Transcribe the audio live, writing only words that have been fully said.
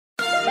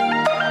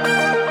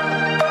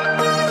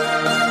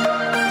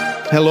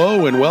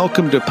Hello and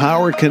welcome to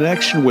Power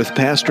Connection with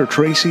Pastor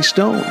Tracy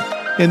Stone.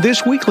 In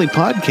this weekly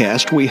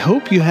podcast, we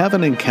hope you have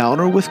an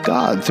encounter with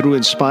God through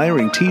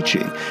inspiring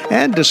teaching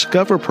and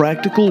discover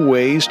practical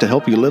ways to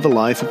help you live a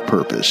life of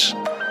purpose.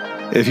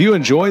 If you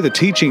enjoy the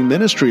teaching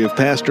ministry of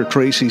Pastor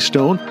Tracy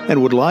Stone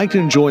and would like to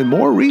enjoy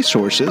more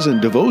resources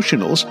and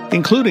devotionals,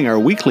 including our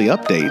weekly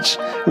updates,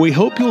 we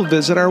hope you'll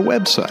visit our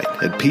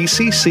website at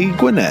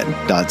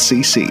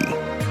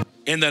pccgwinnett.cc.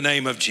 In the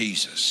name of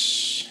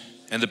Jesus.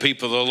 And the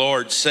people of the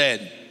Lord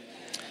said,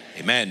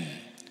 Amen.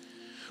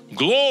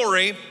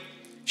 Glory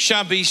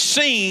shall be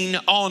seen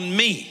on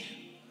me.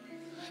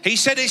 He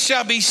said it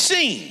shall be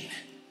seen.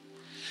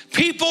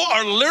 People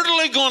are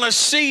literally going to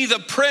see the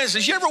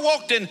presence. You ever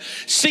walked and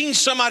seen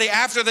somebody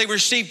after they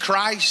received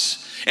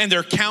Christ and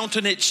their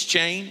countenance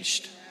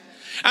changed?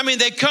 I mean,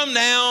 they come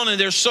down and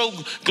they're so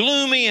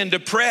gloomy and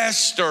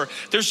depressed, or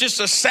there's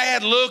just a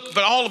sad look,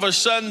 but all of a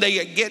sudden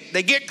they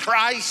get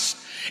Christ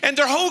and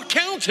their whole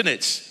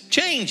countenance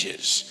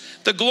changes.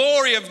 The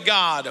glory of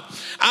God.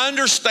 I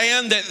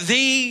understand that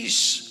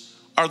these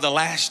are the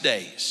last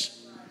days.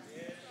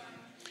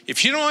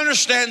 If you don't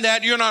understand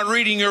that, you're not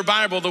reading your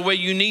Bible the way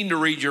you need to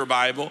read your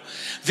Bible.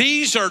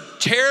 These are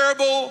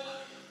terrible,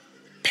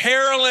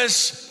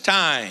 perilous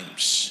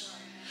times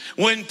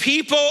when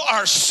people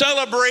are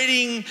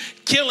celebrating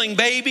killing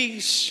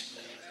babies.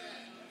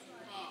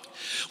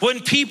 When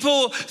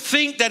people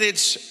think that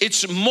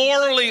it's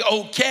morally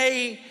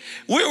okay.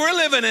 We're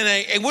living in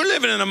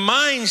a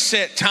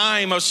mindset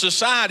time of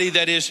society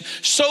that is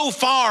so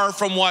far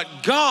from what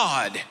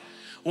God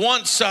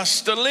wants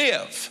us to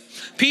live.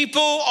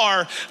 People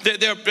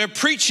they're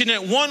preaching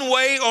it one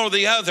way or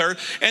the other,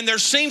 and there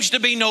seems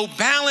to be no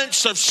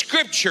balance of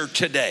Scripture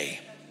today.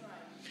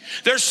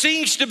 There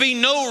seems to be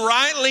no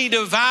rightly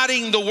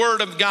dividing the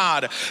Word of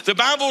God. The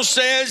Bible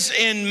says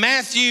in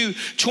Matthew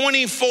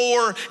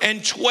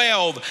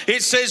 24:12,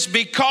 it says,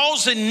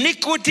 because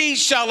iniquity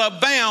shall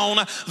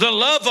abound, the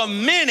love of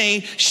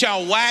many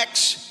shall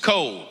wax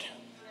cold.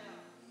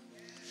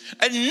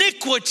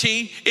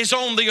 Iniquity is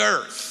on the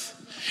earth.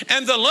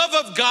 And the love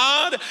of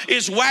God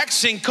is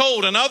waxing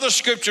cold. Another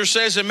scripture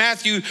says in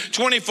Matthew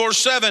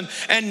 24:7,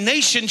 and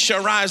nation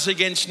shall rise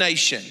against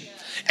nation,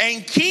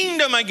 and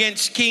kingdom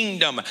against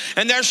kingdom,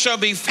 and there shall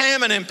be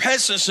famine and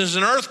pestilences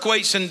and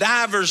earthquakes in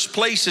divers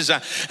places,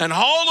 and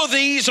all of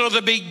these are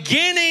the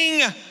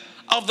beginning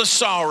of the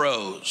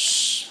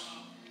sorrows.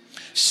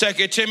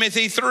 2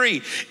 Timothy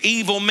 3,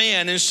 evil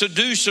men and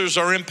seducers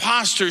or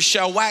impostors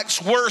shall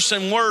wax worse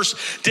and worse,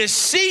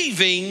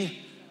 deceiving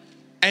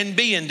and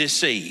being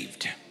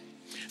deceived.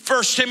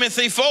 1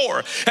 Timothy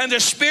 4, and the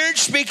Spirit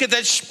speaketh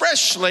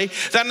expressly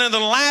that in the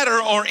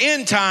latter or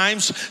end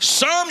times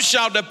some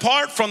shall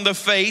depart from the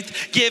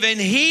faith, giving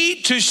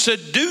heed to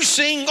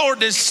seducing or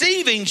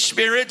deceiving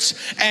spirits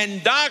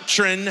and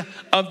doctrine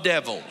of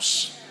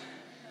devils.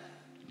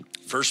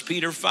 1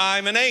 Peter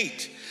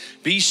 5:8,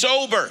 be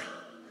sober,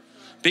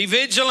 be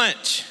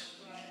vigilant,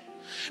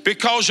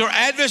 because your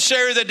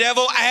adversary the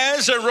devil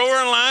as a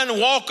roaring lion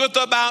walketh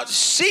about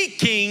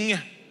seeking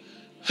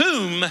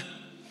whom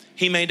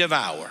he may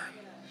devour.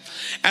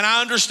 And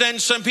I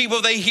understand some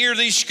people, they hear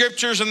these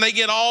scriptures and they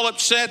get all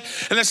upset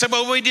and they say,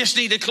 well, we just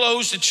need to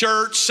close the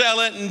church, sell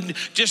it, and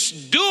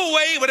just do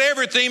away with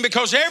everything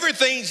because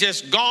everything's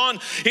just gone.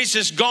 It's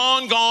just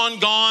gone,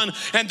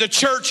 and the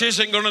church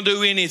isn't going to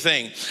do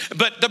anything.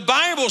 But the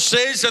Bible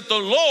says that the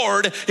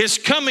Lord is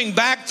coming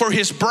back for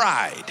his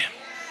bride.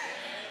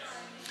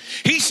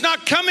 He's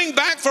not coming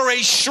back for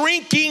a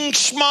shrinking,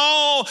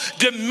 small,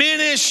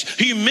 diminished,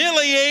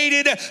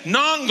 humiliated,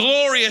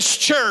 non-glorious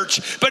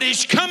church, but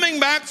he's coming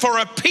back for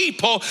a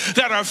people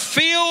that are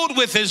filled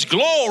with his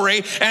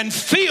glory and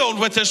filled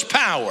with his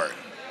power.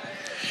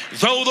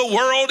 Though the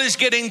world is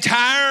getting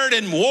tired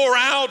and wore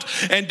out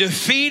and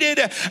defeated,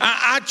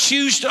 I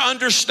choose to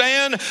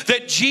understand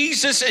that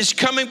Jesus is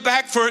coming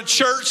back for a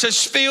church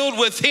that's filled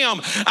with him.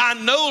 I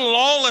know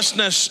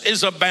lawlessness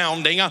is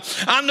abounding.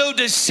 I know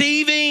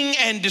deceiving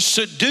and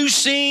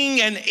seducing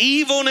and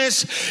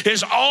evilness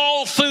is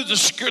all through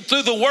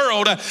the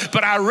world.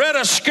 But I read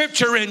a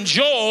scripture in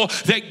Joel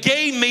that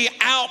gave me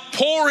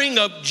outpouring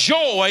of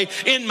joy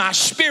in my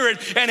spirit.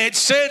 And it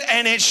said,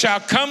 and it shall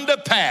come to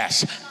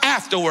pass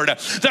afterward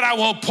that I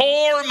will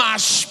pour my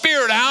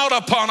spirit out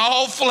upon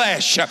all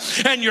flesh,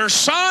 and your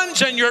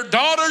sons and your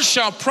daughters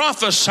shall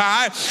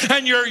prophesy,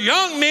 and your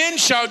young men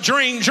shall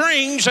dream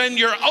dreams, and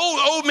your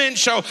old men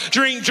shall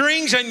dream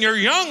dreams, and your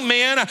young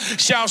men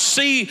shall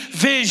see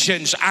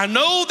visions. I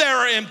know there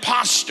are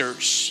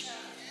imposters.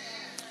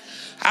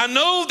 I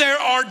know there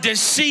are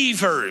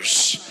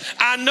deceivers.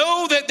 I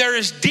know that there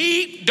is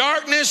deep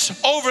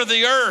darkness over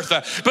the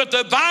earth, but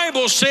the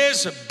Bible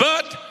says,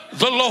 but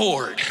the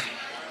Lord.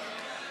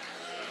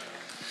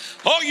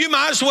 Oh, you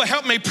might as well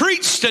help me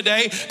preach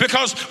today,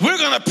 because we're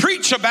going to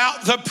preach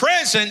about the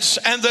presence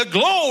and the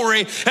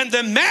glory and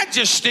the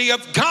majesty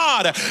of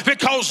God,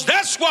 because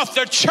that's what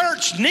the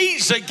church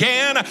needs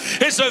again,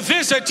 is a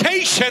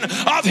visitation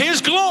of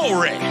his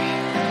glory.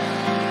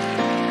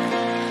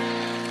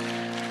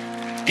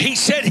 He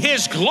said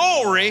his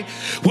glory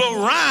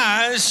will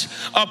rise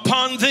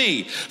upon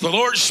thee. The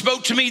Lord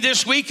spoke to me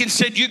this week and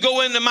said, you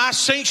go into my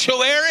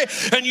sanctuary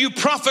and you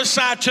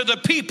prophesy to the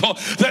people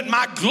that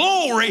my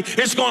glory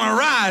is going to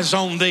rise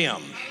on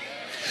them.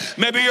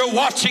 Maybe you're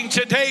watching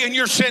today and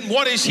you're saying,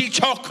 what is he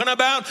talking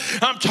about?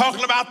 I'm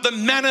talking about the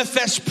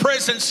manifest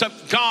presence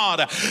of God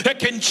that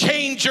can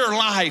change your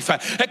life,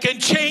 that can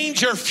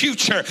change your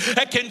future,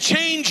 that can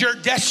change your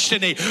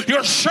destiny.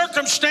 Your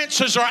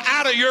circumstances are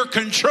out of your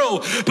control,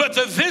 but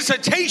the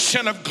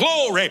visitation of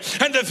glory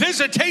and the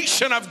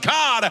visitation of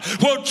God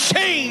will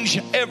change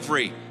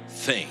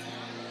everything.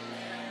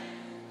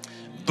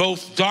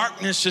 Both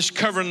darkness is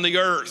covering the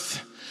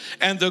earth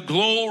and the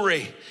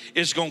glory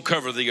is going to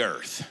cover the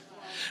earth.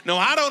 Now,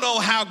 I don't know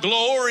how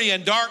glory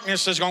and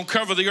darkness is going to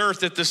cover the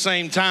earth at the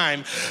same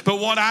time, but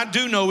what I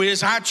do know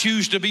is I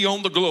choose to be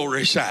on the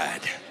glory side.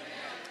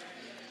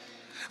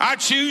 I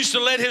choose to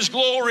let his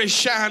glory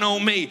shine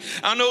on me.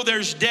 I know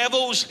there's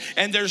devils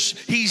and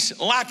he's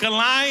like a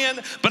lion,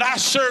 but I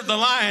serve the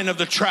Lion of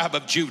the tribe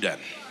of Judah.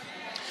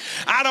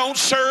 I don't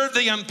serve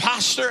the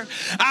imposter.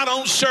 I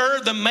don't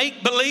serve the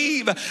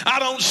make-believe. I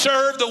don't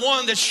serve the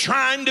one that's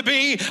trying to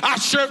be. I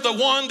serve the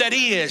one that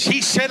is.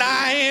 He said,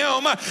 I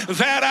am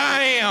that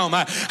I am.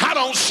 I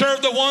don't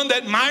serve the one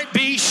that might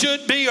be,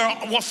 should be,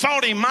 or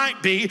thought he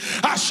might be.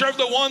 I serve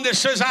the one that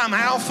says, I'm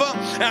Alpha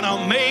and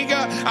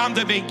Omega. I'm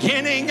the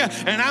beginning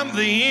and I'm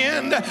the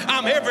end.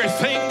 I'm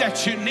everything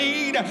that you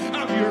need.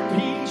 I'm your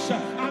peace.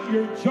 I'm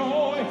your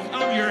joy.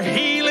 I'm your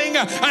healing.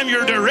 I'm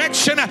your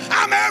direction.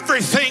 I'm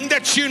everything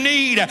that you need.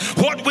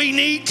 What we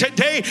need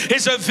today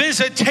is a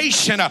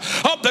visitation of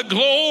the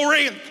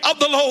glory of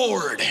the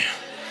Lord.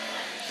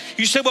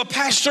 You say, well,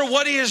 Pastor,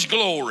 what is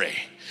glory?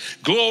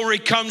 Glory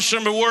comes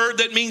from a word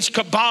that means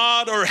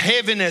kabod or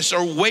heaviness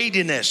or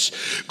weightiness.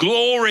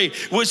 Glory,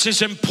 which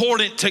is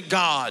important to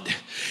God.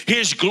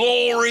 His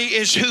glory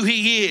is who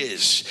he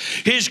is.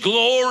 His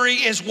glory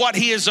is what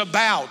he is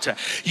about.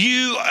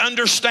 You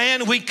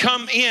understand, we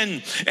come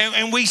in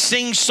and we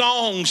sing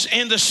songs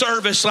in the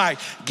service like,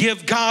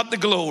 give God the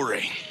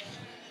glory.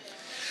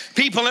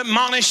 People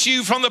admonish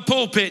you from the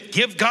pulpit,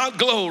 give God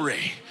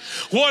glory.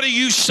 What are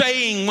you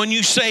saying when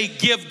you say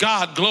give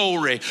God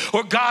glory?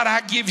 Or God,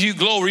 I give you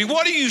glory.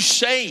 What are you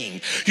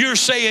saying? You're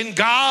saying,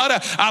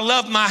 God, I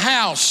love my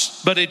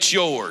house, but it's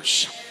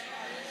yours.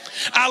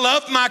 I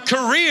love my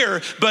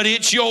career, but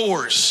it's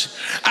yours.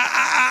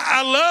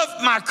 I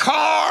love my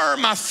car,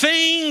 my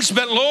things,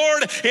 but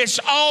Lord, it's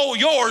all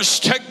yours.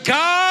 To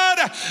God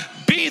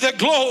be the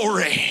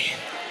glory.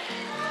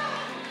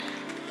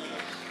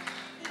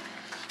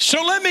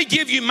 So let me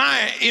give you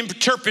my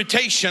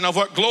interpretation of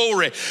what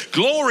glory.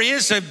 Glory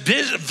is a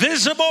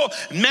visible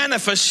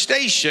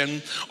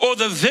manifestation or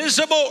the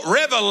visible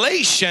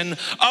revelation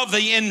of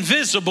the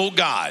invisible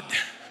God.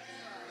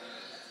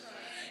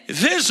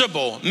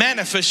 Visible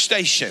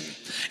manifestation.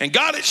 And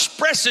God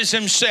expresses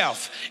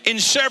himself in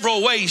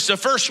several ways. The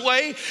first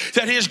way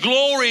that his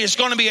glory is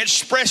going to be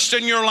expressed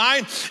in your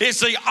life is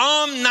the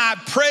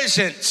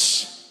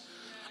omnipresence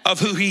of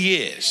who he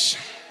is.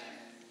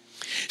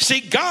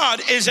 See,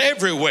 God is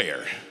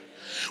everywhere.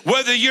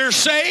 Whether you're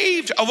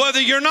saved or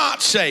whether you're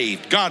not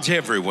saved, God's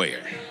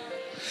everywhere.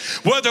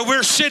 Whether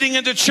we're sitting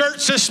in the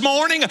church this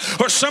morning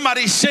or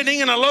somebody's sitting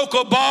in a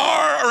local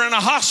bar or in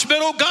a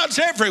hospital, God's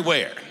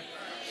everywhere.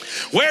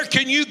 Where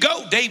can you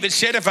go? David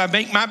said, if I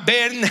make my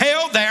bed in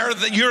hell,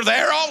 you're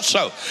there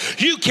also.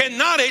 You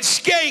cannot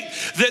escape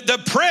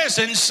the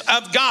presence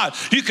of God.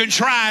 You can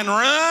try and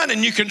run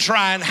and you can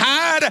try and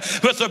hide,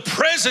 but the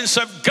presence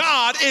of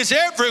God is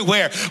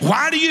everywhere.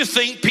 Why do you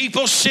think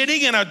people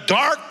sitting in a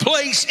dark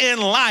place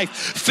in life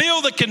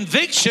feel the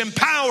conviction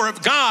power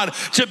of God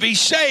to be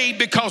saved?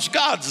 Because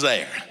God's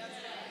there.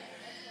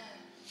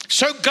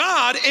 So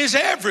God is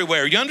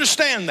everywhere. You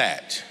understand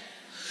that?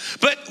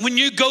 But when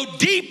you go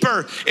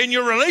deeper in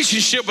your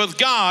relationship with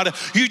God,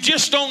 you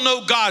just don't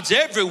know God's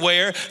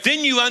everywhere.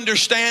 Then you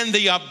understand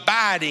the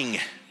abiding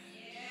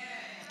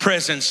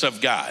presence of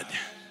God.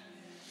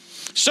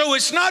 So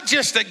it's not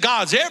just that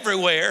God's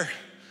everywhere,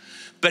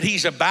 but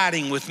he's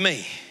abiding with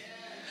me.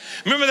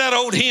 Remember that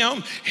old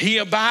hymn? He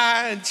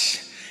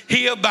abides.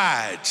 He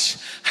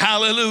abides.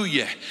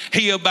 Hallelujah.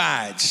 He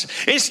abides.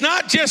 It's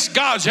not just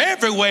God's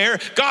everywhere.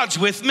 God's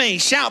with me.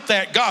 Shout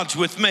that, God's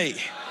with me.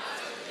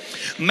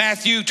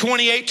 Matthew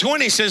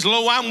 28:20 says,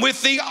 lo, I'm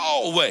with thee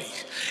always,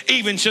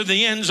 even to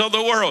the ends of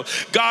the world.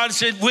 God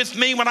said with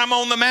me when I'm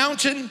on the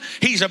mountain,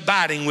 he's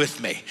abiding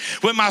with me.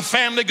 When my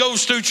family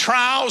goes through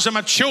trials and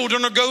my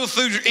children go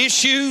through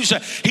issues,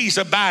 he's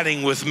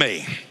abiding with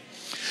me.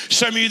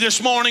 Some of you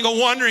this morning are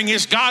wondering,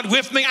 is God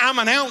with me? I'm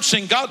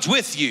announcing God's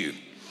with you.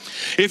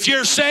 If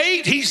you're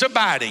saved, he's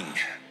abiding.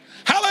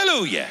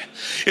 Hallelujah.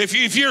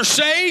 If you're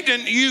saved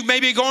and you may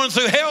be going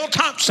through hell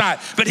topside,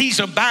 but he's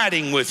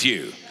abiding with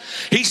you.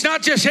 He's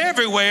not just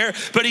everywhere,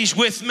 but he's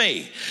with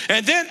me.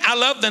 And then I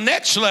love the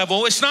next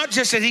level. It's not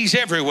just that he's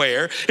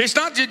everywhere. It's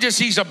not just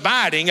he's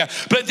abiding,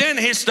 but then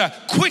it's the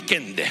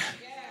quickened.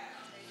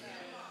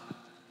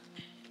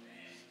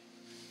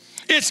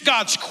 It's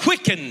God's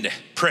quickened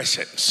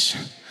presence.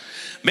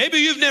 Maybe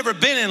you've never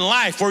been in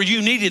life where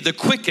you needed the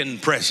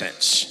quickened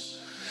presence.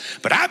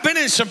 But I've been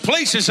in some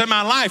places in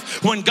my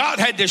life when God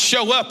had to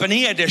show up, and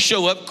he had to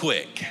show up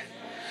quick.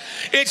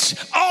 It's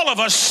all of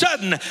a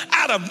sudden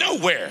out of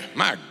nowhere.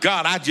 My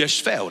God, I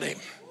just felt him.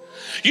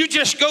 You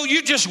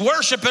just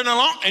worshiping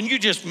along, and you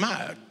just,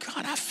 my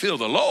God, I feel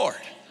the Lord.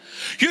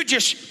 You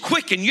just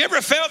quicken. You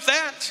ever felt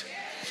that?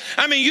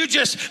 I mean, you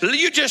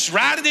just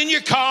riding in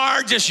your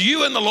car, just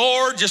you and the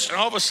Lord, just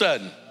all of a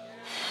sudden.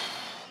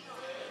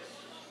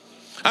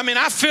 I mean,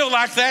 I feel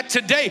like that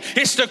today.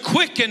 It's the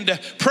quickened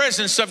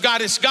presence of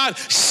God. It's God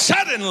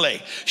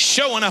suddenly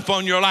showing up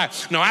on your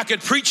life. Now, I could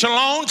preach a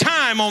long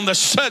time on the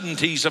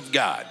suddenties of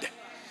God.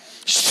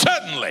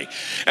 Suddenly,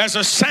 as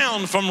a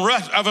sound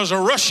as a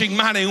rushing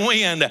mighty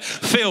wind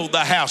filled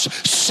the house.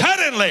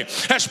 Suddenly,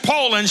 as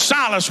Paul and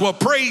Silas were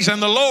praising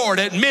the Lord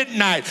at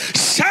midnight.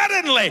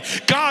 Suddenly,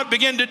 God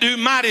began to do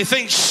mighty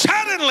things.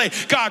 Suddenly,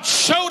 God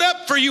showed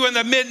up for you in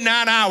the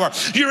midnight hour.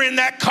 You're in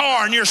that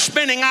car and you're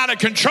spinning out of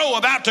control,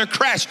 about to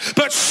crash.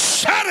 But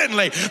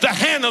suddenly, the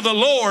hand of the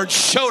Lord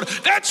showed.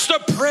 That's the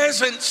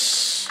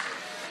presence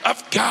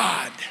of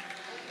God.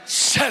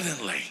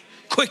 Suddenly,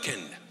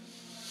 quickened.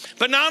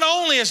 But not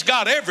only is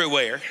God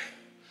everywhere,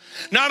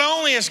 not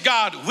only is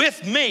God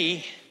with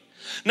me,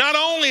 not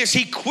only is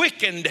he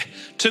quickened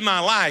to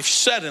my life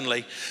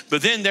suddenly,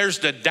 but then there's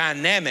the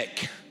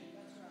dynamic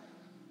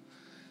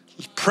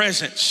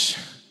presence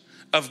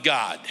of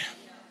God.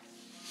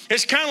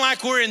 It's kind of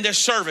like we're in this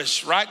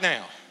service right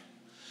now,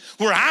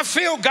 where I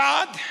feel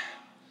God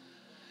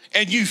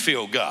and you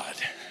feel God.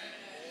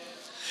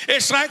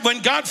 It's like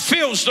when God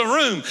fills the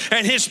room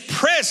and his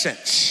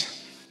presence.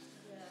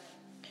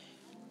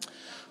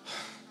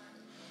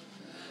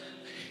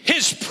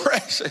 His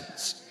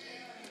presence.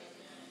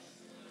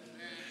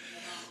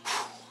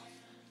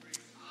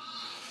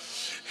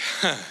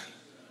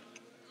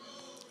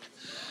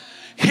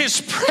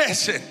 His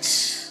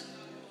presence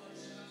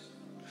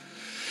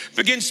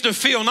begins to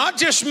fill not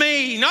just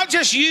me, not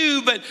just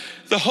you, but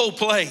the whole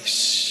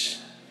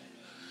place.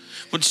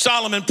 When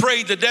Solomon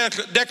prayed the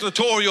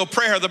declaratorial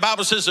prayer, the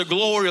Bible says the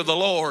glory of the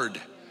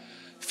Lord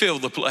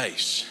filled the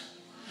place.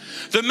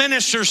 The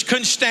ministers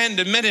couldn't stand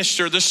to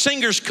minister. The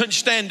singers couldn't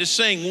stand to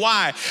sing.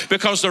 Why?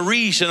 Because the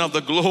reason of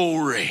the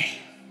glory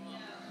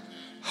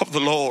of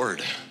the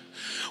Lord.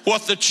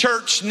 What the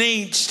church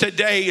needs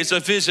today is a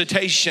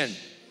visitation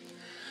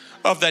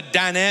of the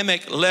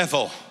dynamic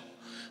level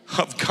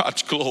of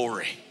God's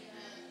glory.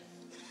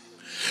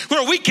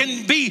 Where we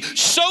can be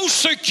so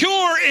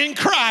secure in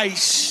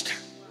Christ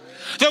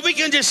that we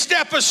can just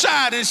step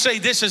aside and say,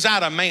 this is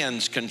out of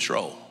man's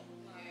control.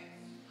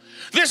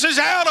 This is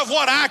out of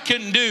what I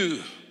can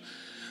do.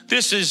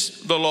 This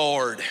is the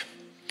Lord.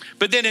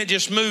 But then it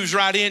just moves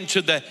right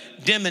into the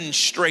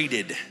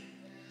demonstrated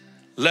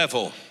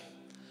level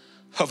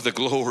of the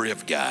glory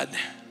of God.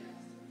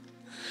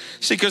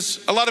 See,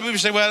 because a lot of people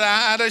say, well,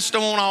 I just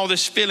don't want all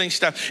this feeling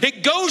stuff.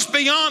 It goes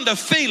beyond a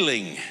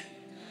feeling.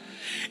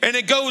 And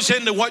it goes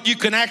into what you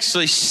can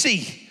actually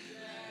see.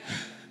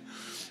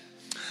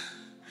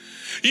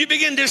 You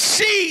begin to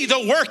see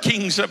the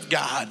workings of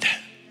God.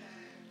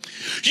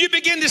 You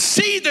begin to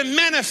see the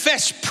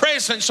manifest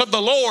presence of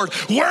the Lord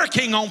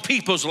working on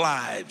people's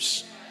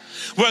lives.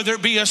 Whether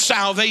it be a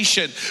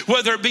salvation,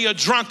 whether it be a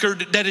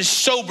drunkard that is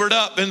sobered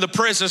up in the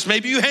presence.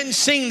 Maybe you hadn't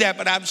seen that,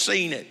 but I've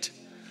seen it.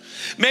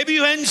 Maybe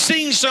you hadn't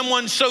seen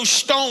someone so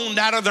stoned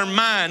out of their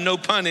mind, no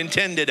pun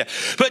intended,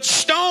 but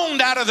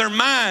stoned out of their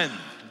mind.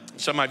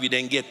 Some of you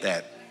didn't get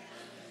that.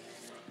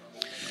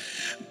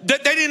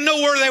 That they didn't know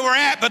where they were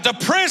at, but the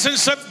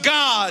presence of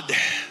God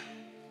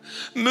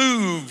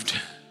moved.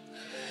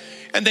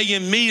 And they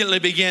immediately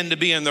began to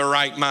be in their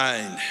right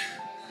mind.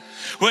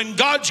 When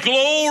God's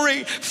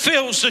glory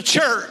fills the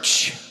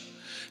church,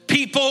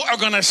 people are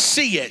going to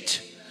see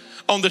it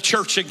on the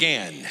church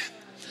again.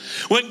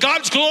 When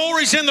God's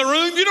glory's in the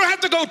room, you don't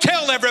have to go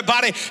tell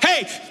everybody,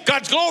 hey,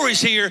 God's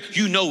glory's here.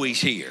 You know he's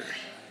here.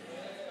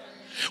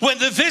 When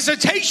the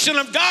visitation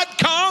of God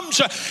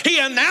comes, he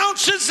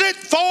announces it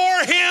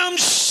for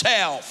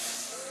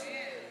himself.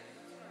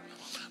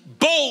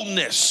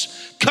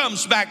 Boldness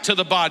comes back to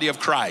the body of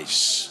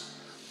Christ.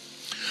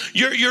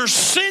 Your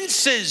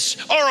senses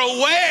are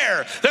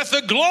aware that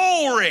the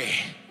glory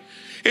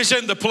is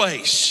in the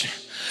place.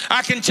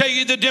 I can tell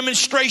you the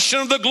demonstration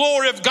of the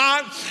glory of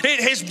God, it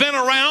has been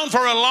around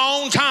for a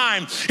long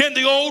time. In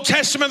the Old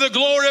Testament, the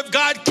glory of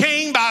God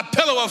came by a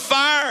pillar of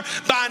fire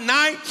by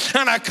night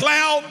and a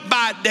cloud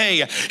by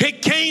day.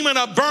 It came in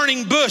a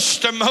burning bush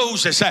to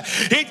Moses.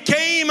 It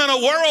came in a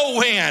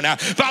whirlwind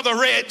by the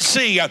Red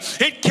Sea.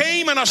 It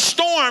came in a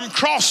storm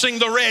crossing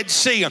the Red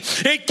Sea.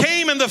 It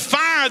came in the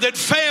fire that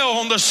fell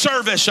on the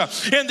service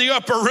in the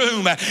upper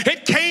room.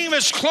 It came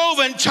as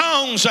cloven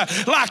tongues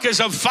like as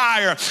of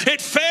fire.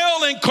 It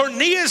fell in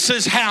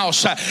Cornelius'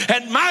 house.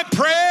 And my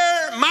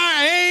prayer,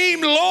 my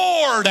aim,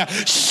 Lord,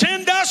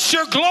 send us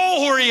your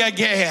glory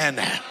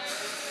again.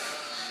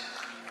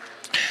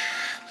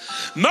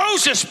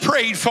 Moses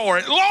prayed for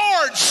it.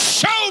 Lord,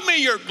 show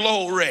me your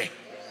glory.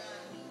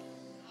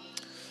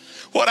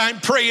 What I'm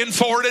praying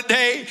for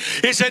today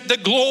is that the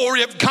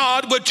glory of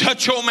God would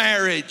touch your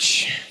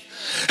marriage.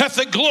 That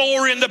the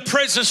glory and the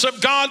presence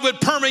of God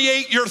would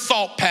permeate your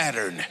thought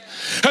pattern.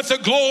 That the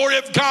glory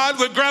of God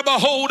would grab a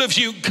hold of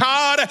you.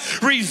 God,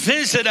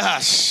 revisit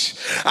us.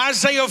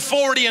 Isaiah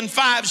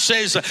 40:5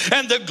 says,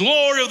 and the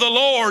glory of the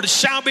Lord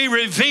shall be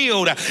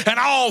revealed, and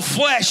all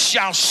flesh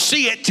shall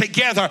see it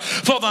together,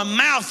 for the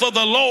mouth of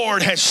the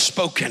Lord has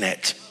spoken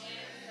it.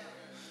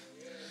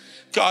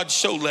 God,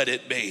 so let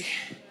it be.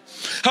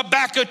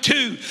 Habakkuk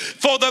 2,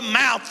 for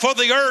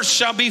the earth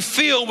shall be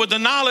filled with the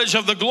knowledge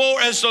of the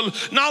glory, as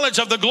the knowledge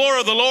of the glory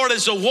of the Lord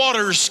as the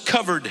waters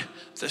covered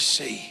the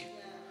sea.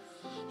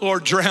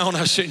 Lord, drown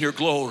us in your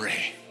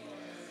glory.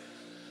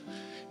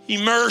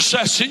 Immerse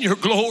us in your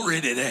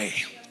glory today.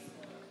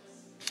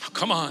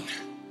 Come on.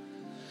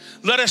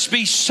 Let us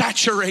be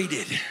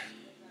saturated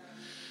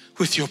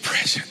with your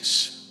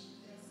presence.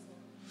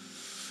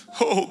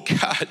 Oh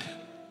God.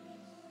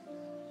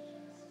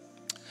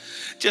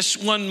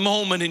 Just one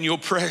moment in your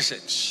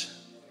presence,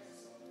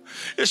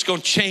 it's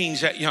going to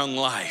change that young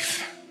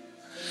life.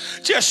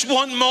 Just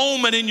one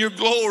moment in your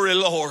glory,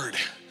 Lord,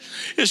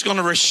 is going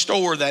to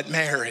restore that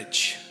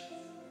marriage.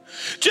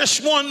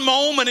 Just one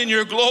moment in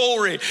your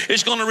glory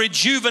is going to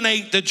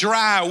rejuvenate the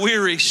dry,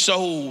 weary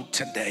soul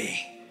today.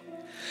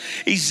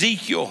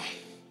 Ezekiel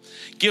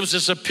gives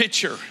us a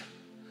picture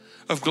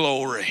of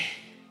glory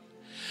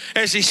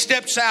as he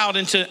steps out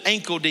into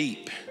ankle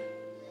deep.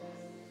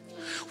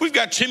 We've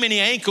got too many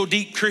ankle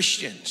deep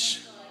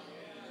Christians.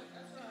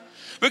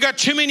 We've got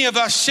too many of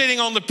us sitting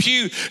on the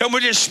pew and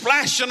we're just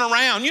splashing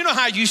around. You know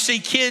how you see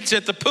kids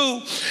at the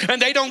pool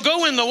and they don't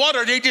go in the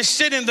water. They just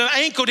sit in the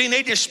ankle deep and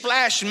they just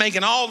splash,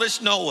 making all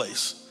this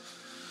noise.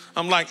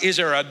 I'm like, is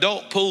there an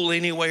adult pool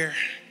anywhere?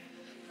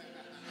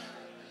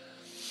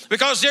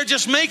 Because they're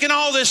just making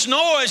all this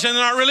noise and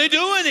they're not really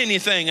doing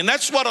anything. And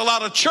that's what a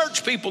lot of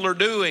church people are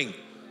doing.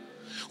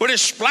 We're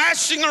just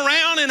splashing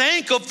around in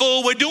ankle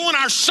full. We're doing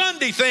our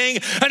Sunday thing.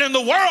 And in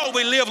the world,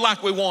 we live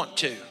like we want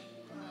to.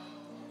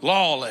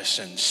 Lawless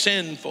and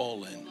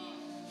sinful and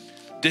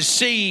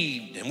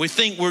deceived. And we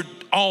think we're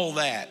all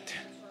that.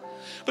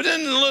 But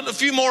then a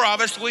few more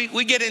of us,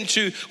 we get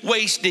into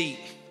waist deep.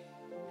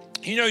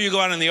 You know, you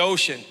go out in the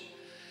ocean.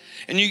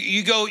 And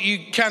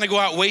you kind of go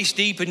out waist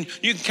deep and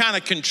you can kind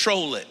of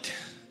control it.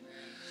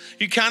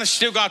 You kind of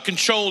still got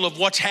control of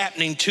what's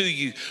happening to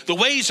you. The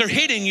waves are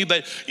hitting you,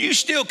 but you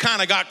still kind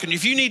of got control.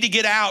 If you need to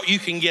get out, you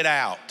can get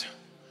out.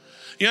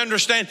 You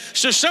understand?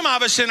 So some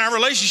of us in our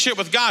relationship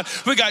with God,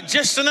 we got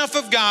just enough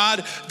of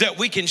God that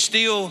we can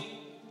still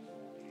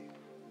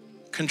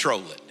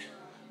control it.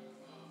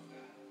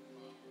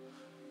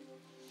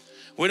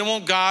 We don't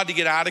want God to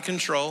get out of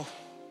control.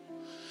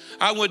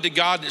 I would to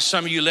God that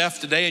some of you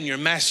left today and your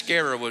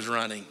mascara was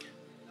running.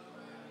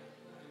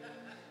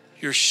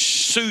 Your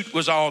suit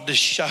was all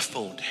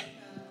disheveled.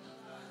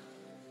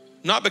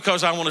 Not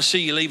because I want to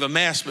see you leave a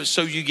mess, but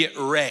so you get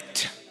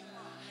wrecked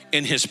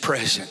in his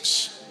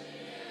presence.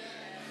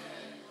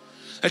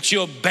 That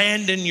you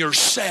abandon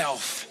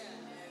yourself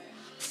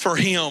for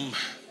him.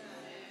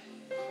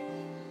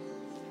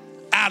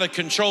 Out of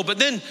control. But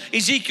then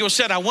Ezekiel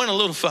said, I went a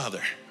little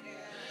further.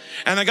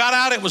 And I got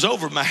out, it was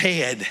over my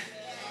head.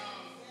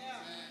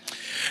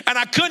 And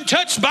I couldn't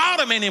touch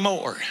bottom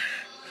anymore.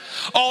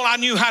 All I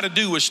knew how to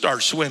do was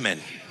start swimming.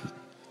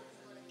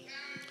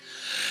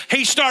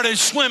 He started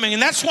swimming,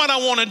 and that's what I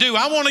want to do.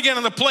 I want to get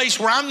in a place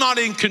where I'm not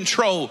in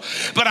control,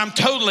 but I'm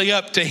totally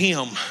up to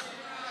him.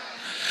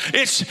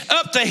 It's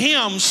up to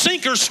him.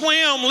 Sink or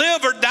swim,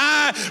 live or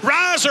die,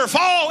 rise or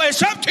fall.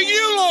 It's up to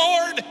you,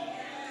 Lord.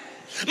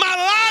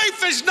 My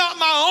life is not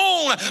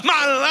my own.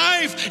 My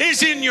life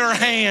is in your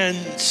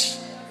hands.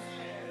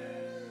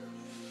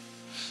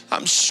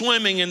 I'm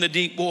swimming in the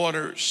deep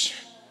waters.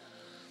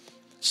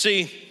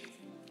 See,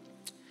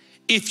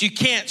 if you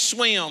can't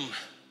swim,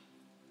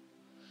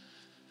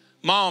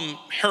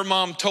 her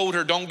mom told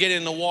her, don't get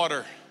in the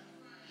water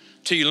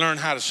till you learn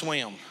how to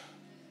swim.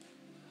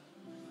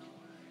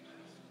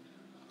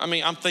 I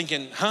mean, I'm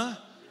thinking, huh?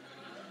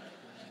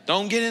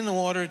 Don't get in the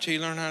water till you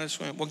learn how to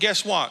swim. Well,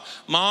 guess what?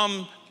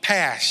 Mom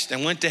passed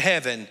and went to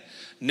heaven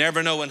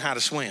never knowing how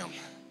to swim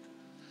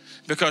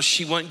because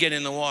she wouldn't get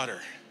in the water.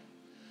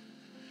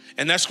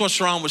 And that's what's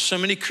wrong with so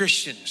many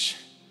Christians.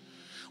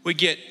 We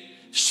get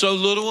so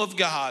little of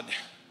God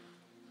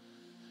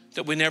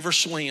that we never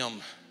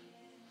swim.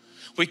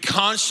 We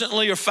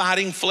constantly are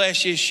fighting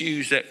flesh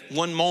issues that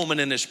one moment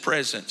in his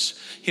presence,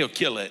 he'll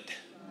kill it.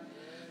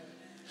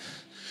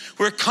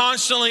 We're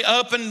constantly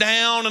up and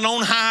down and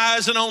on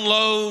highs and on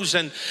lows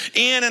and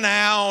in and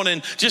out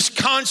and just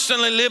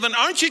constantly living.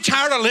 Aren't you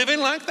tired of living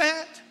like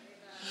that?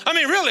 I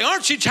mean, really,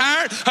 aren't you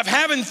tired of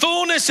having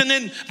fullness and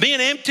then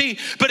being empty?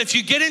 But if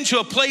you get into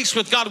a place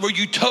with God where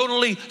you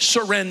totally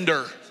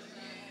surrender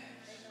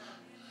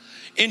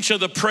into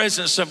the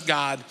presence of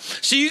God.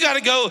 So you got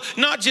to go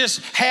not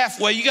just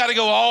halfway, you got to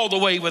go all the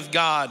way with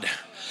God.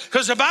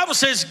 Because the Bible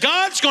says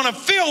God's going to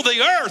fill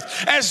the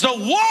earth as the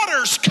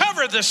waters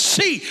cover the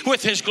sea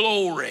with his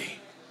glory.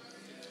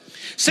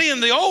 See, in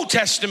the Old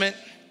Testament,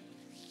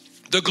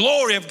 The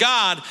glory of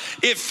God,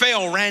 it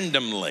fell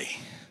randomly.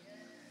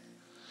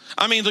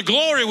 I mean, the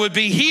glory would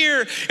be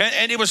here,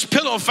 and it was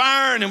pillar of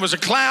fire, and it was a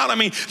cloud. I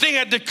mean, they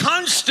had to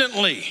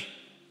constantly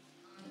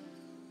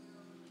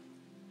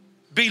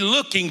be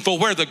looking for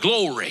where the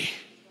glory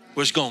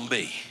was going to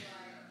be.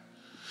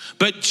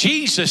 But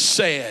Jesus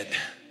said,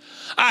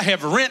 I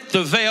have rent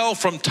the veil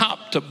from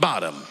top to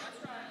bottom.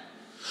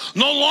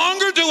 No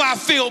longer do I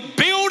fill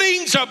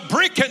buildings of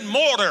brick and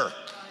mortar,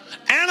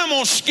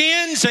 animal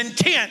skins and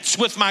tents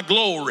with my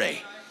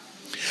glory.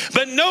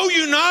 But know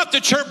you not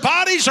that your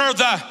bodies are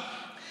the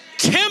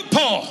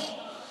temple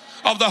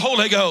of the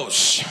Holy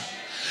Ghost.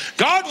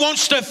 God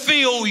wants to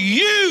fill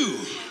you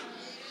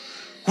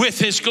with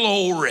his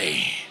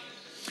glory.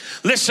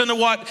 Listen to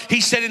what he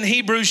said in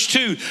Hebrews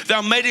 2.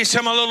 Thou madest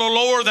him a little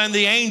lower than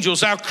the angels.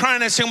 Thou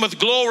crownest him with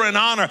glory and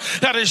honor.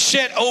 Thou hast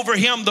set over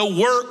him the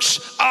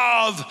works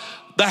of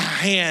the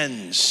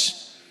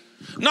hands.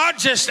 Not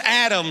just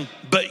Adam,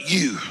 but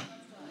you.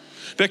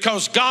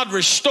 Because God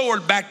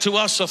restored back to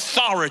us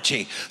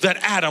authority that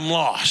Adam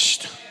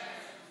lost.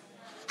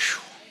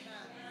 Whew.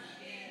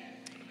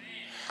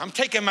 I'm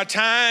taking my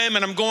time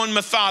and I'm going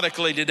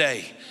methodically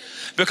today.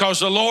 Because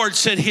the Lord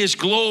said his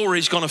glory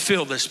is going to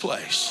fill this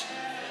place.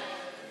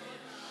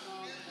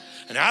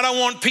 And I don't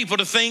want people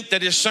to think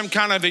that it's some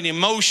kind of an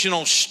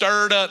emotional,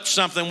 stirred up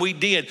something we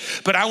did.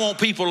 But I want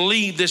people to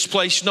leave this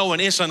place knowing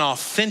it's an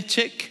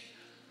authentic,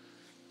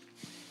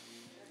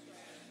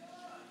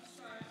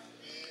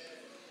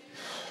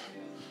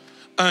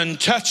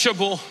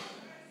 untouchable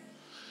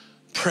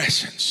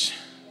presence.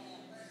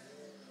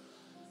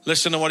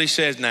 Listen to what he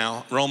says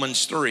now,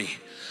 Romans 3.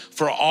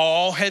 For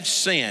all have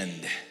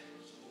sinned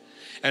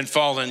and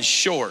fallen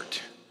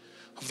short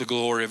of the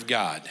glory of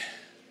God.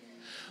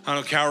 I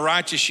don't care how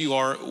righteous you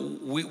are,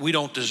 we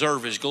don't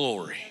deserve his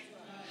glory.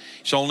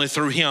 It's only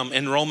through him.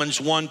 In Romans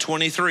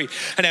 1:23,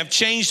 and have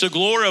changed the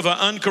glory of an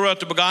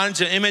uncorruptible God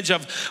into the image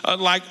of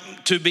like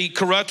to be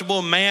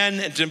corruptible man,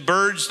 and to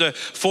birds, the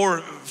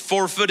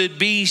four-footed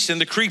beasts,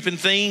 and the creeping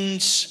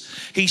things.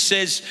 He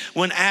says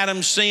when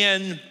Adam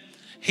sinned,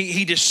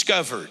 he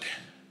discovered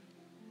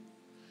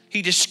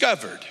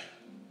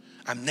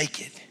I'm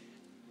naked.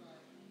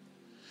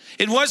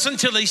 It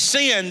wasn't until he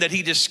sinned that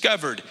he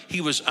discovered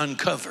he was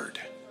uncovered.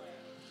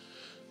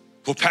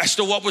 Well,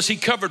 Pastor, what was he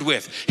covered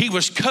with? He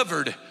was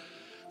covered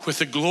with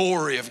the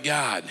glory of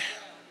God.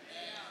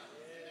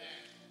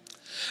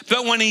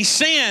 But when he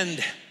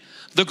sinned,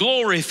 the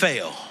glory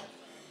fell.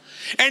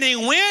 And he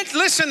went,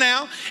 listen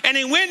now, and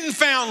he went and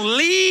found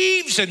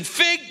leaves and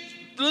fig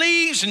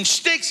leaves and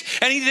sticks,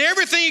 and he did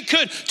everything he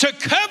could to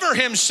cover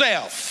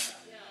himself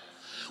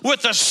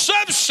with a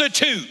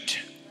substitute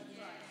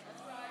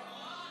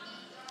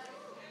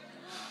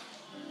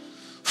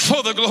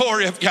for the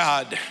glory of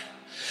God.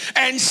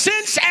 And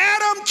since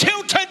Adam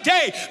till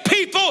today,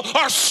 people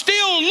are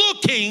still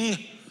looking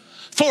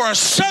for a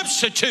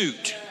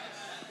substitute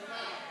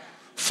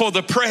for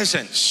the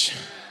presence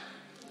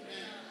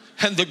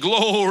and the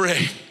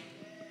glory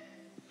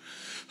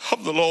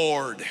of the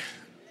Lord.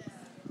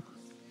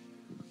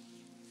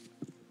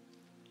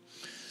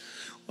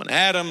 When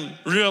Adam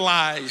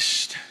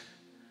realized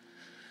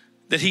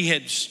that he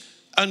had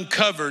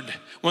uncovered,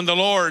 when the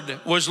Lord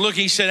was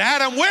looking, he said,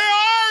 Adam, where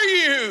are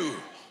you?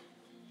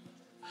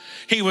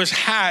 He was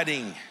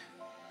hiding.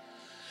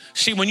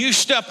 See, when you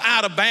step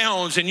out of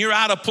bounds and you're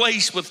out of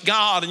place with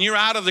God and you're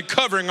out of the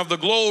covering of the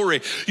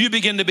glory, you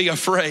begin to be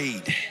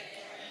afraid.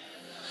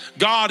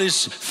 God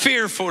is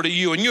fearful to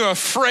you, and you're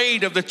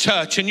afraid of the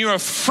touch, and you're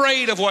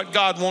afraid of what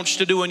God wants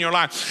to do in your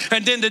life.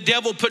 And then the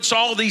devil puts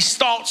all these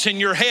thoughts in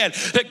your head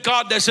that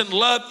God doesn't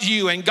love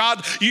you, and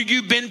God,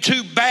 you've been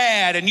too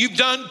bad, and you've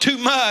done too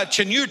much,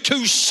 and you're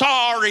too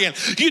sorry, and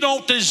you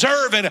don't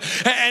deserve it,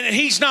 and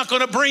he's not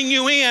going to bring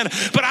you in.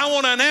 But I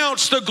want to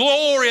announce the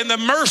glory and the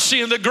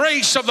mercy and the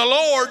grace of the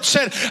Lord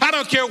said, I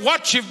don't care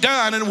what you've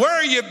done and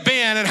where you've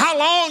been and how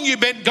long you've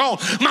been gone.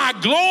 My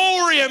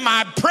glory and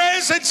my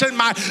presence and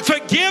my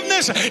forgiveness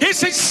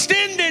is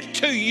extended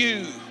to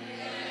you.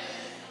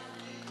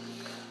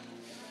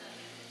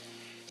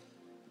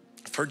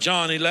 For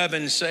John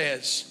 11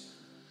 says,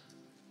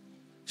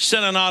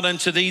 said I not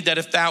unto thee that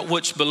if thou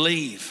wouldst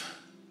believe,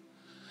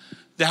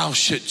 thou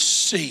shouldst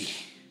see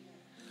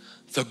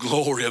the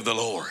glory of the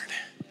Lord.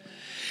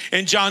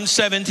 In John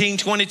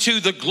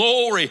 17:22, the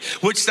glory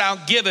which thou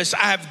givest,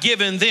 I have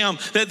given them,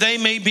 that they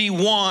may be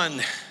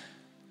one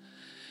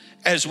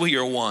as we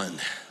are one.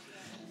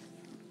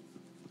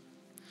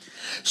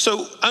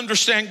 So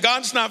understand,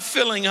 God's not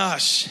filling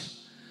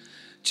us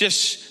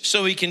just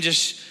so we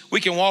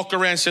can walk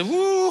around and say,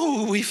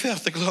 woo, we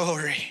felt the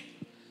glory.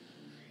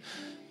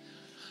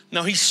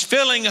 No, he's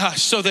filling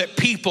us so that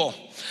people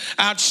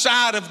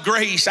outside of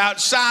grace,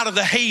 outside of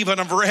the haven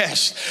of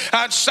rest,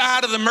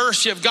 outside of the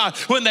mercy of God,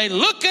 when they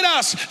look at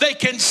us, they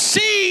can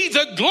see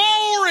the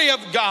glory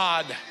of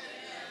God.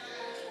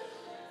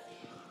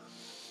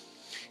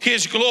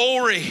 His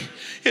glory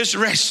is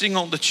resting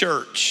on the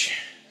church.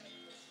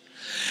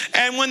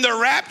 And when the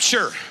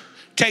rapture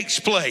takes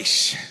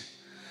place,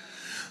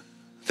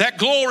 that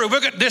glory,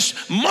 we've got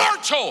this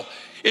mortal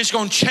is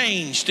going to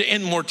change to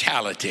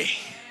immortality.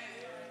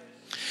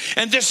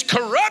 And this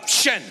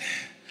corruption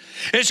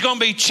is going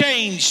to be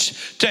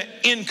changed to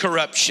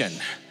incorruption.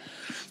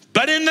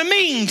 But in the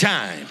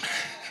meantime,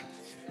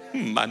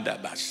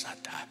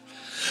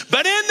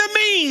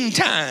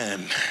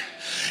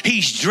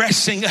 he's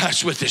dressing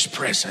us with his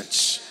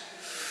presence.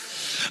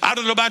 I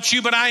don't know about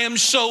you, but I am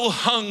so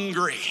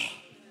hungry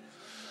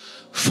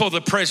for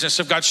the presence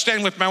of God.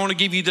 Stand with me. I want to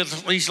give you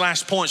these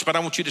last points, but I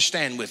want you to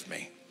stand with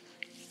me.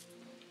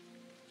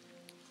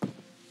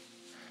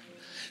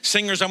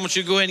 Singers, I want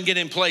you to go ahead and get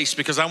in place,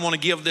 because I want to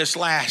give this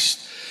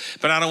last,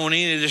 but I don't want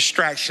any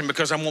distraction,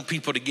 because I want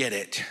people to get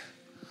it.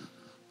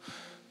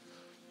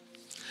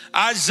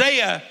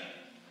 Isaiah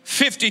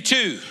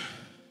 52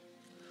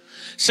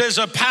 says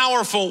a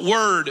powerful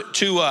word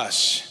to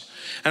us.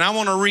 And I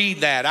want to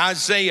read that.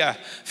 Isaiah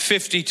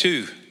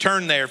 52.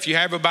 Turn there. If you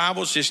have your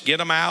Bibles, just get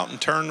them out and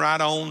turn right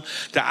on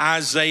to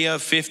Isaiah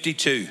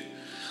 52.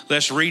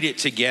 Let's read it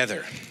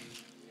together.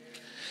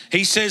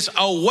 He says,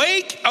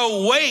 awake,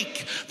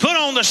 awake, put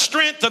on the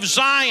strength of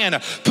Zion,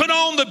 put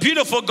on the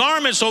beautiful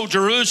garments, O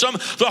Jerusalem,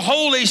 the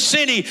holy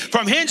city.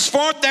 From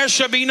henceforth there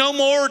shall be no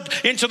more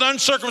into the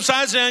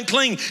uncircumcised and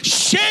unclean.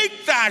 Shake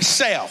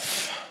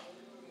thyself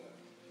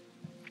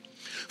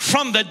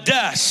from the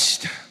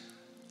dust.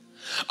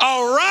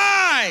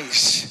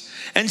 Arise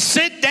and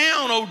sit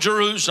down, O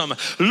Jerusalem.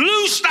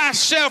 Loose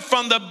thyself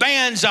from the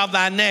bands of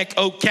thy neck,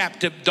 O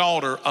captive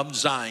daughter of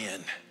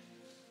Zion.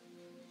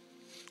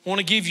 I want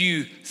to give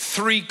you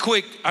three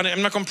quick,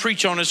 I'm not going to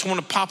preach on this, I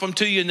want to pop them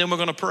to you and then we're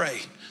going to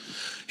pray.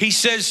 He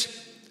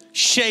says,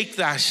 shake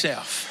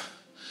thyself.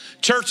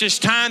 Church, it's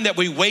time that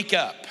we wake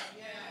up.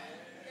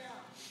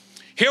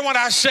 Hear what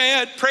I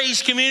said,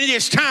 praise community,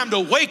 it's time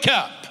to wake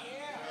up.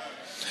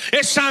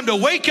 It's time to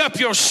wake up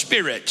your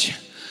spirit.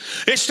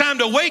 It's time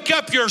to wake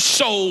up your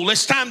soul.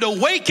 It's time to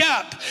wake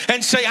up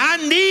and say, I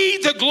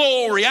need the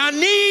glory. I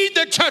need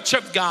the touch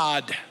of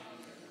God.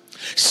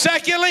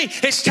 Secondly,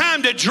 it's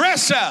time to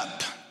dress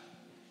up.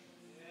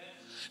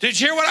 Did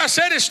you hear what I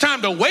said? It's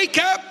time to wake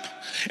up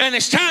and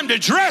it's time to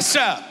dress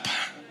up.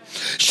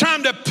 It's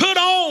time to put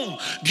on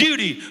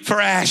beauty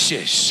for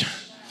ashes.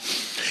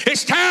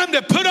 It's time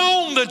to put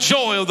on the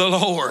joy of the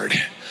Lord.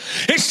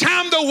 It's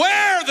time to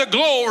wear the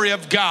glory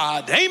of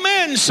God.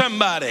 Amen,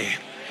 somebody.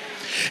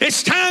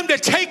 It's time to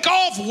take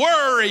off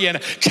worry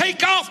and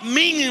take off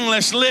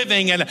meaningless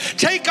living and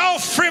take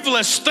off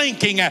frivolous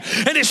thinking. And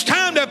it's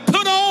time to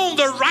put on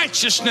the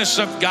righteousness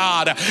of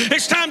God.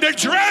 It's time to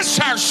dress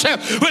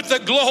ourselves with the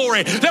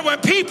glory, that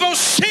when people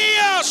see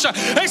us,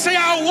 they say,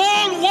 I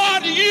want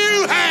what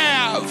you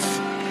have.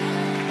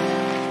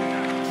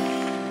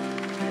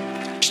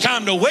 It's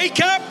time to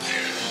wake up.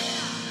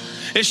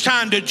 It's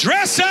time to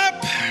dress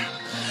up.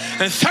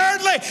 And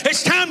thirdly,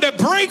 it's time to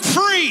break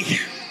free.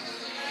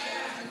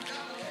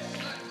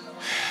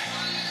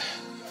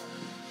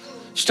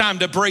 It's time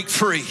to break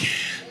free.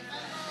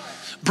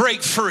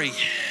 Break free.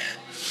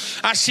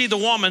 I see the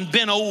woman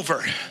bent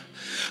over.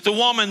 The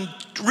woman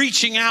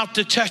reaching out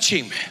to touch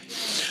him.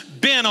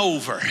 Bent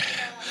over.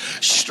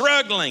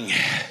 Struggling.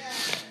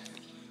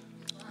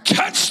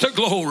 Touch the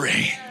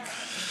glory.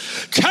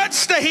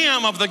 Touch the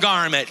hem of the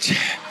garment.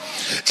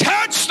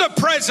 Touch the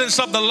presence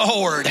of the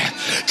Lord.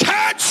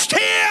 Touched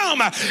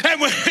him. And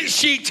when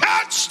she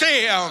touched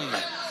him,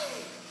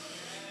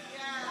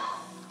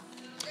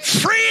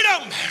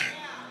 freedom.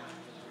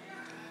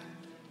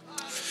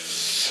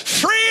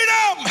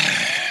 Freedom!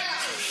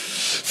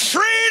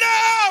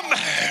 Freedom!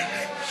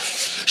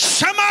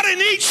 Somebody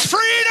needs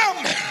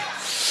freedom.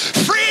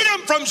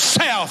 Freedom from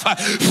self.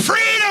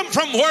 Freedom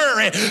from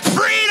worry.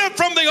 Freedom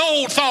from the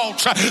old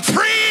thoughts.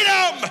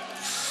 Freedom!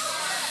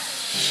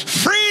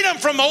 Freedom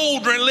from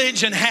old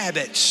religion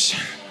habits.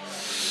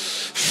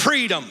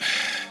 Freedom.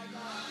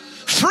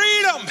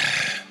 Freedom.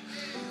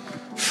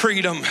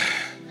 Freedom.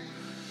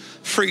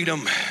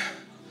 Freedom.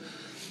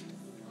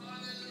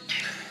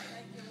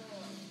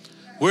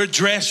 We're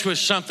dressed with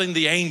something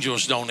the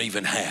angels don't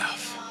even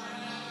have.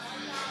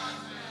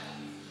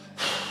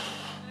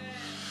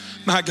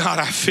 My God,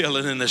 I feel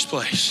it in this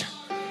place.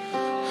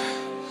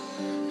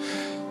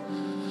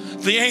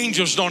 The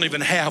angels don't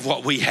even have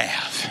what we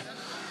have.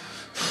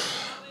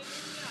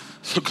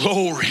 The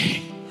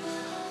glory.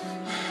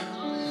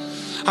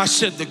 I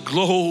said the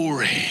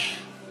glory.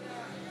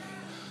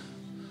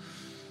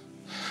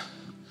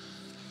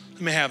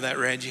 Let me have that,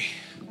 Reggie.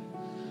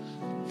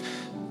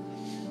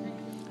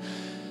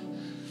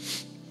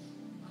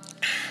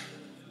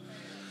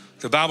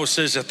 The Bible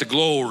says that the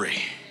glory.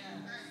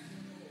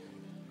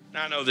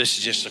 Now I know this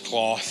is just a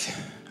cloth.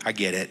 I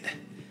get it.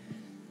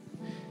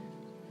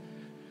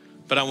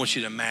 But I want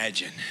you to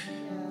imagine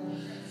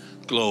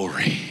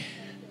glory.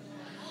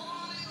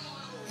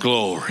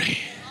 Glory.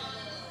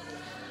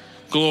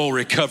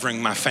 Glory covering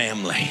my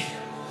family.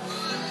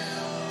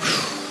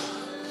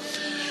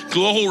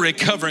 Glory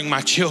covering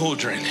my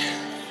children.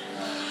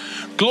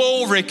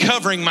 Glory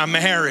covering my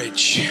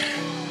marriage.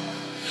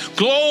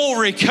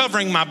 Glory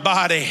covering my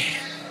body.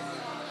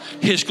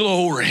 His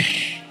glory.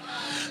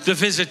 The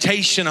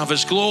visitation of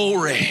his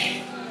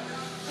glory.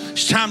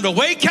 It's time to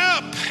wake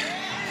up.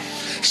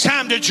 It's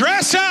time to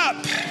dress up.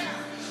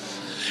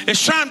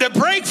 It's time to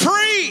break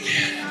free.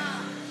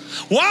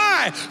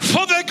 Why?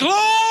 For the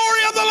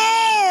glory of the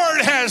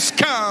Lord has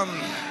come.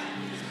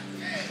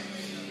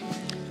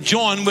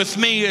 Join with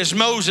me as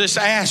Moses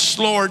asked,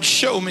 Lord,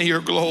 show me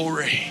your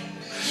glory.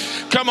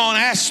 Come on,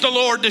 ask the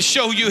Lord to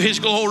show you his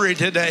glory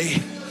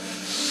today.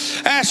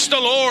 Ask the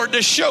Lord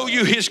to show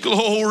you his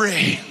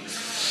glory.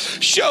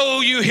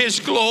 Show you his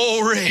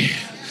glory.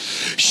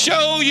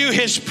 Show you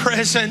his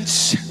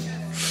presence.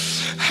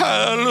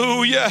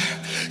 Hallelujah.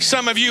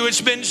 Some of you,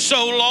 it's been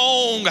so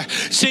long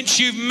since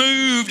you've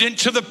moved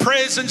into the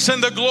presence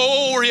and the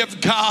glory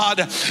of God.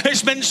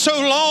 It's been so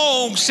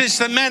long since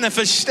the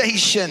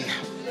manifestation.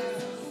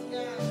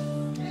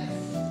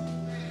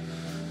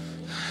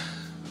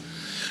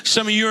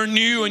 Some of you are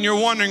new and you're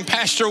wondering,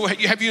 Pastor,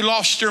 have you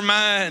lost your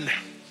mind?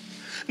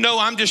 No,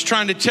 I'm just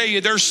trying to tell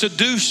you there's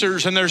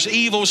seducers and there's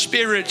evil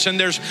spirits and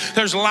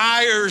there's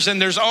liars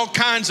and there's all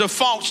kinds of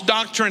false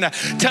doctrine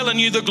telling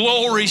you the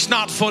glory's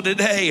not for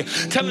today,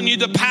 telling you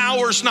the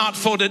power's not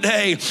for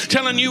today,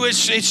 telling you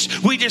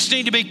we just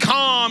need to be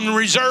calm and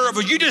reserved,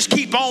 or you just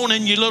keep on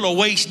in your little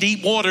waist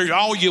deep water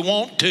all you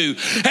want to.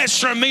 As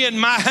for me and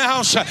my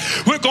house,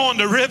 we're going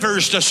to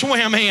rivers to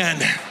swim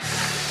in.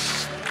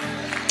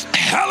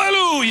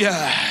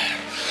 Hallelujah.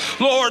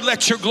 Lord,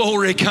 let your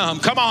glory come.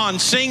 Come on,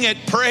 sing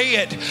it, pray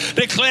it,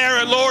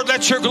 declare it. Lord,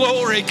 let your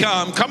glory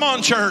come. Come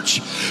on, church.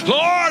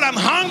 Lord, I'm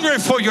hungry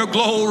for your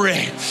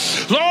glory.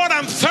 Lord,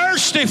 I'm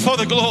thirsty for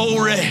the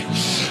glory.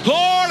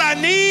 Lord, I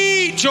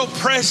need your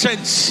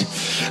presence.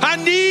 I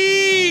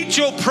need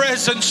your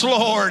presence,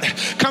 Lord.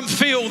 Come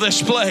fill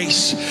this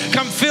place.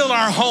 Come fill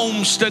our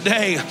homes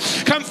today.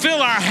 Come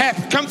fill our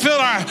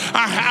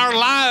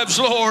lives,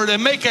 Lord,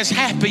 and make us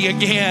happy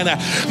again.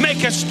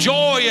 Make us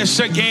joyous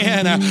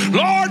again.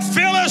 Lord,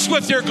 fill us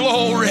with your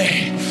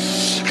glory.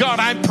 God,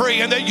 I'm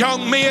praying that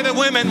young men and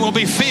women will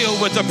be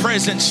filled with the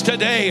presence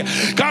today.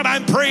 God,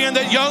 I'm praying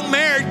that young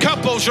married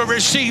couples will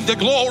receive the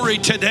glory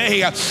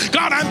today.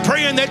 God, I'm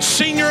praying that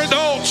senior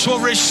adults will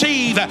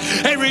receive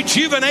a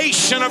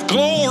rejuvenation of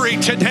glory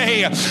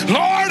today.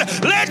 Lord,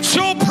 let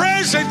your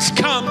presence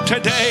come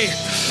today.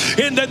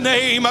 In the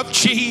name of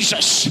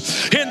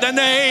Jesus. In the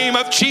name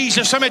of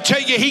Jesus. Let me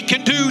tell you, he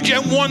can do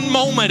in one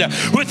moment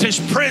with his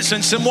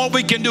presence and what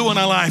we can do in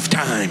a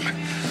lifetime.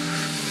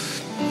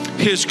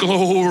 His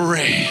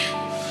glory.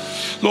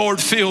 Lord,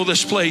 fill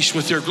this place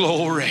with your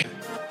glory.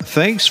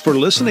 Thanks for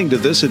listening to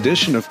this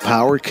edition of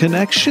Power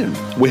Connection.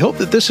 We hope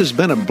that this has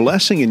been a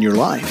blessing in your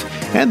life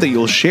and that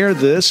you'll share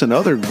this and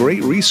other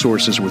great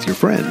resources with your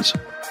friends.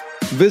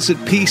 Visit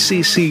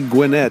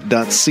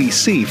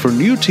pccgwinnett.cc for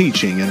new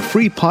teaching and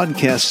free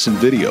podcasts and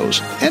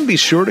videos. And be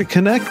sure to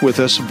connect with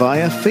us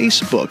via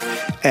Facebook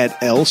at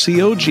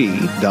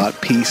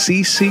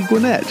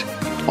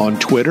lcog.pccgwinnett, on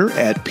Twitter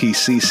at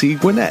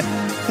pccgwinnett,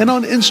 and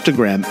on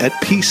Instagram at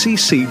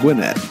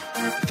pccgwinnett.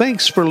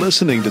 Thanks for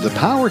listening to the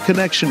Power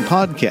Connection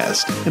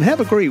podcast, and have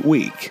a great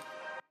week.